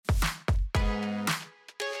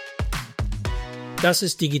Das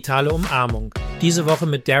ist digitale Umarmung. Diese Woche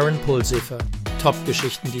mit Darren Pulsipher.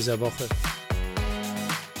 Top-Geschichten dieser Woche.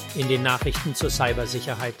 In den Nachrichten zur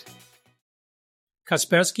Cybersicherheit.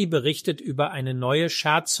 Kaspersky berichtet über eine neue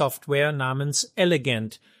Schadsoftware namens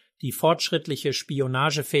Elegant, die fortschrittliche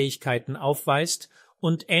Spionagefähigkeiten aufweist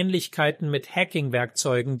und Ähnlichkeiten mit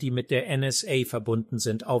Hacking-Werkzeugen, die mit der NSA verbunden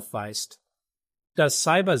sind, aufweist. Das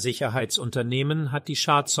Cybersicherheitsunternehmen hat die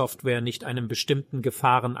Schadsoftware nicht einem bestimmten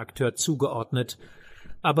Gefahrenakteur zugeordnet,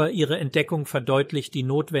 aber ihre Entdeckung verdeutlicht die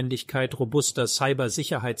Notwendigkeit robuster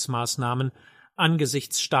Cybersicherheitsmaßnahmen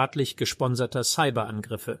angesichts staatlich gesponserter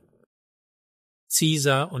Cyberangriffe.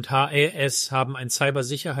 CISA und HAS haben ein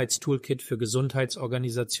Cybersicherheitstoolkit für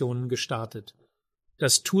Gesundheitsorganisationen gestartet.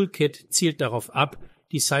 Das Toolkit zielt darauf ab,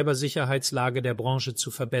 die Cybersicherheitslage der Branche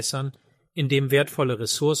zu verbessern, indem wertvolle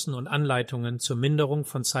Ressourcen und Anleitungen zur Minderung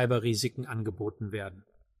von Cyberrisiken angeboten werden.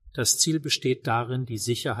 Das Ziel besteht darin, die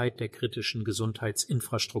Sicherheit der kritischen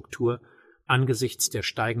Gesundheitsinfrastruktur angesichts der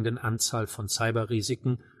steigenden Anzahl von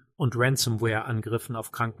Cyberrisiken und Ransomware-Angriffen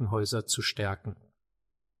auf Krankenhäuser zu stärken.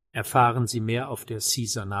 Erfahren Sie mehr auf der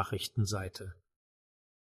CISA-Nachrichtenseite.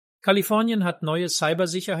 Kalifornien hat neue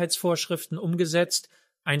Cybersicherheitsvorschriften umgesetzt,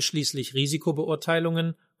 einschließlich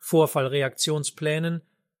Risikobeurteilungen, Vorfallreaktionsplänen,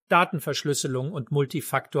 Datenverschlüsselung und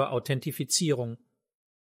Multifaktor-Authentifizierung.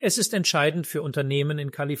 Es ist entscheidend für Unternehmen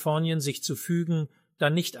in Kalifornien, sich zu fügen, da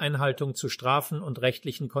Nichteinhaltung zu Strafen und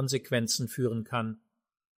rechtlichen Konsequenzen führen kann.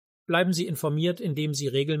 Bleiben Sie informiert, indem Sie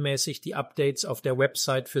regelmäßig die Updates auf der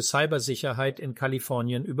Website für Cybersicherheit in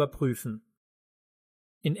Kalifornien überprüfen.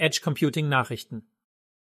 In Edge Computing Nachrichten.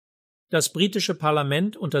 Das britische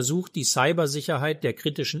Parlament untersucht die Cybersicherheit der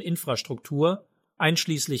kritischen Infrastruktur,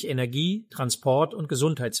 einschließlich Energie, Transport und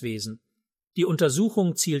Gesundheitswesen. Die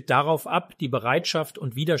Untersuchung zielt darauf ab, die Bereitschaft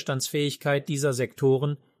und Widerstandsfähigkeit dieser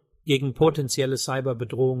Sektoren gegen potenzielle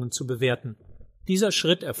Cyberbedrohungen zu bewerten. Dieser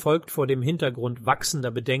Schritt erfolgt vor dem Hintergrund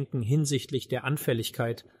wachsender Bedenken hinsichtlich der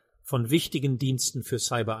Anfälligkeit von wichtigen Diensten für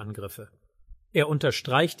Cyberangriffe. Er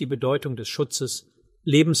unterstreicht die Bedeutung des Schutzes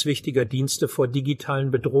lebenswichtiger Dienste vor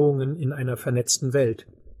digitalen Bedrohungen in einer vernetzten Welt.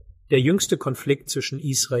 Der jüngste Konflikt zwischen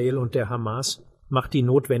Israel und der Hamas macht die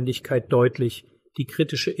Notwendigkeit deutlich, die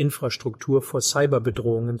kritische Infrastruktur vor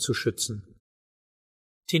Cyberbedrohungen zu schützen.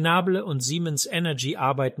 Tenable und Siemens Energy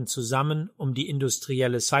arbeiten zusammen, um die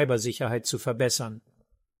industrielle Cybersicherheit zu verbessern.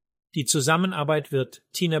 Die Zusammenarbeit wird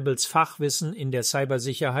Tenables Fachwissen in der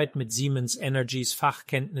Cybersicherheit mit Siemens Energys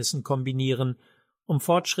Fachkenntnissen kombinieren, um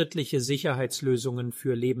fortschrittliche Sicherheitslösungen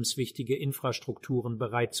für lebenswichtige Infrastrukturen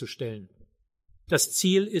bereitzustellen. Das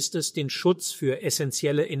Ziel ist es, den Schutz für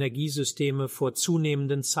essentielle Energiesysteme vor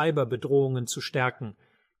zunehmenden Cyberbedrohungen zu stärken.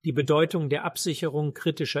 Die Bedeutung der Absicherung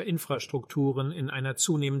kritischer Infrastrukturen in einer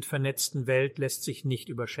zunehmend vernetzten Welt lässt sich nicht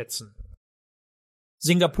überschätzen.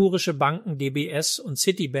 Singapurische Banken DBS und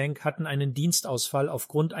Citibank hatten einen Dienstausfall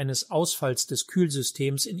aufgrund eines Ausfalls des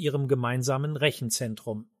Kühlsystems in ihrem gemeinsamen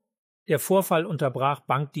Rechenzentrum. Der Vorfall unterbrach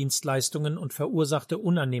Bankdienstleistungen und verursachte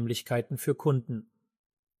Unannehmlichkeiten für Kunden.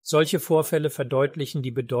 Solche Vorfälle verdeutlichen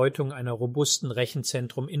die Bedeutung einer robusten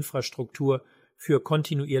Rechenzentrum-Infrastruktur für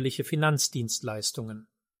kontinuierliche Finanzdienstleistungen.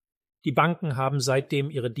 Die Banken haben seitdem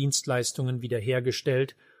ihre Dienstleistungen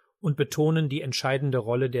wiederhergestellt und betonen die entscheidende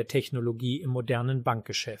Rolle der Technologie im modernen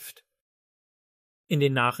Bankgeschäft. In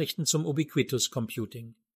den Nachrichten zum Ubiquitous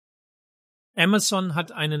Computing. Amazon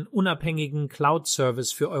hat einen unabhängigen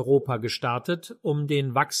Cloud-Service für Europa gestartet, um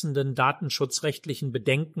den wachsenden datenschutzrechtlichen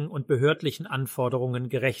Bedenken und behördlichen Anforderungen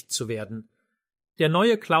gerecht zu werden. Der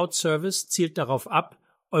neue Cloud-Service zielt darauf ab,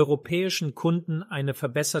 europäischen Kunden eine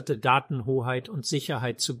verbesserte Datenhoheit und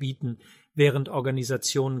Sicherheit zu bieten, während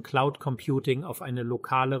Organisationen Cloud Computing auf eine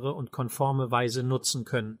lokalere und konforme Weise nutzen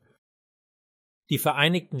können. Die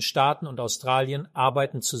Vereinigten Staaten und Australien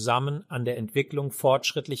arbeiten zusammen an der Entwicklung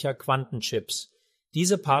fortschrittlicher Quantenchips.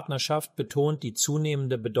 Diese Partnerschaft betont die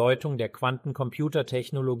zunehmende Bedeutung der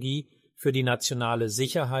Quantencomputertechnologie für die nationale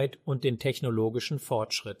Sicherheit und den technologischen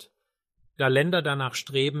Fortschritt. Da Länder danach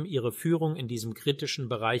streben, ihre Führung in diesem kritischen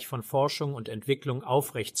Bereich von Forschung und Entwicklung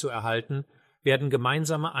aufrechtzuerhalten, werden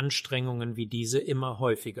gemeinsame Anstrengungen wie diese immer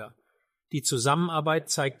häufiger. Die Zusammenarbeit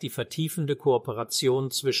zeigt die vertiefende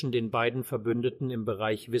Kooperation zwischen den beiden Verbündeten im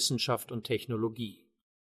Bereich Wissenschaft und Technologie.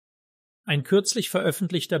 Ein kürzlich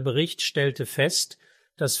veröffentlichter Bericht stellte fest,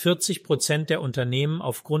 dass 40% der Unternehmen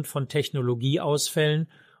aufgrund von Technologieausfällen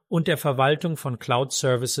und der Verwaltung von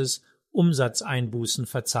Cloud-Services Umsatzeinbußen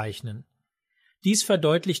verzeichnen. Dies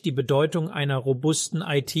verdeutlicht die Bedeutung einer robusten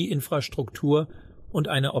IT-Infrastruktur und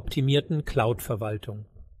einer optimierten Cloud-Verwaltung.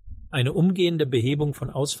 Eine umgehende Behebung von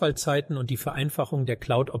Ausfallzeiten und die Vereinfachung der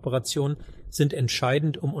Cloud-Operation sind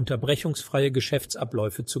entscheidend, um unterbrechungsfreie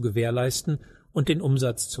Geschäftsabläufe zu gewährleisten und den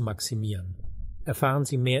Umsatz zu maximieren. Erfahren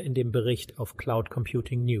Sie mehr in dem Bericht auf Cloud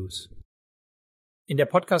Computing News. In der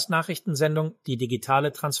Podcast-Nachrichtensendung die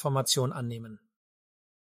digitale Transformation annehmen.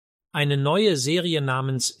 Eine neue Serie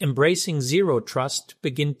namens Embracing Zero Trust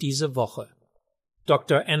beginnt diese Woche.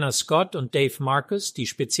 Dr. Anna Scott und Dave Marcus, die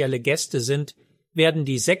spezielle Gäste sind, werden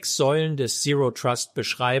die 6 Säulen des Zero Trust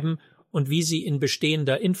beschreiben und wie sie in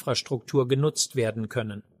bestehender Infrastruktur genutzt werden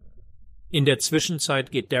können. In der Zwischenzeit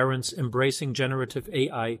geht Darrens Embracing Generative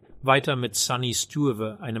AI weiter mit Sunny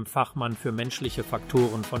Sturve, einem Fachmann für menschliche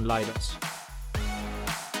Faktoren von Leidos.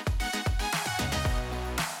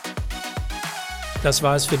 Das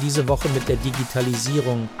war es für diese Woche mit der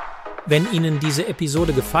Digitalisierung. Wenn Ihnen diese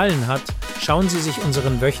Episode gefallen hat, schauen Sie sich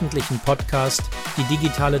unseren wöchentlichen Podcast Die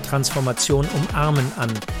digitale Transformation umarmen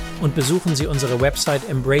an und besuchen Sie unsere Website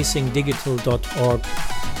embracingdigital.org.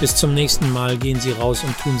 Bis zum nächsten Mal, gehen Sie raus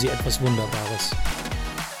und tun Sie etwas Wunderbares.